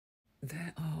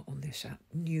there are on this app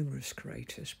numerous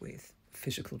creators with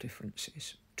physical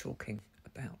differences talking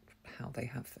about how they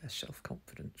have their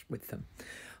self-confidence with them.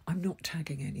 I'm not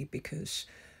tagging any because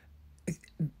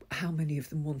how many of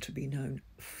them want to be known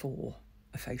for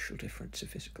a facial difference, a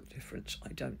physical difference, I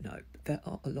don't know. But there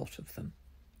are a lot of them.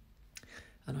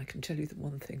 And I can tell you the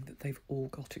one thing that they've all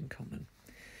got in common.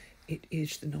 It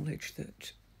is the knowledge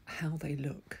that how they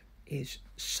look is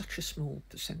such a small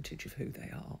percentage of who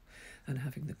they are, and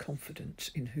having the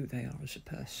confidence in who they are as a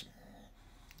person.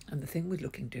 And the thing with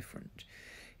looking different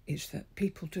is that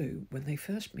people do, when they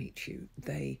first meet you,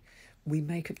 we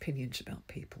make opinions about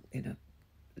people in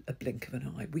a blink of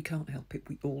an eye. We can't help it,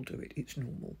 we all do it, it's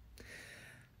normal.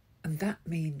 And that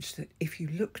means that if you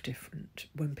look different,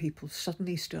 when people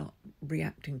suddenly start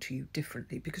reacting to you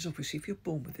differently, because obviously if you're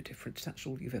born with a difference, that's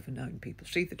all you've ever known. People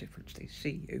see the difference, they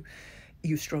see you.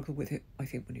 You struggle with it, I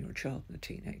think, when you're a child and a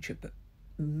teenager, but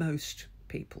most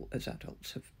people as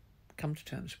adults have come to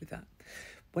terms with that.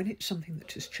 When it's something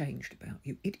that has changed about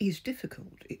you, it is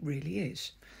difficult, it really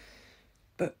is.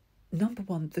 But number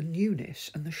one, the newness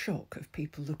and the shock of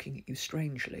people looking at you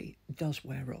strangely does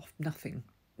wear off. Nothing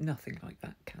like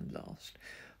that can last.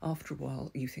 After a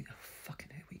while, you think, oh, fucking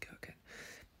here we go again.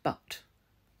 But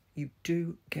you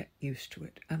do get used to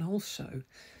it. And also,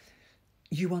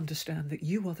 you understand that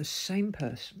you are the same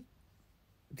person.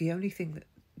 The only thing that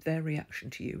their reaction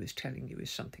to you is telling you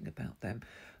is something about them.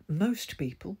 Most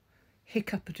people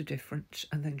hiccup at a difference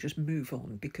and then just move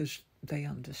on because they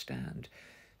understand.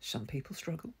 Some people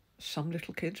struggle. Some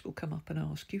little kids will come up and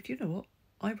ask you, do you know what?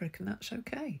 I reckon that's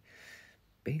okay.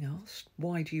 Being asked,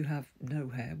 why do you have no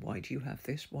hair? Why do you have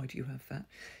this? Why do you have that?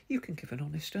 You can give an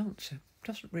honest answer. It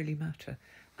doesn't really matter.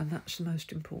 And that's the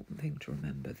most important thing to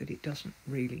remember, that it doesn't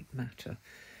really matter,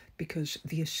 because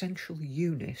the essential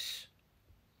you-ness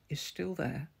is still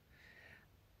there,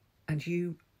 and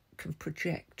you can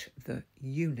project the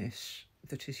you-ness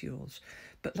that is yours.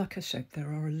 But like I said,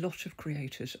 there are a lot of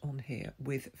creators on here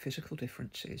with physical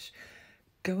differences.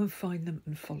 Go and find them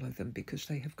and follow them, because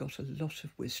they have got a lot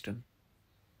of wisdom.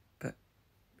 But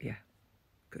yeah,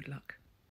 good luck.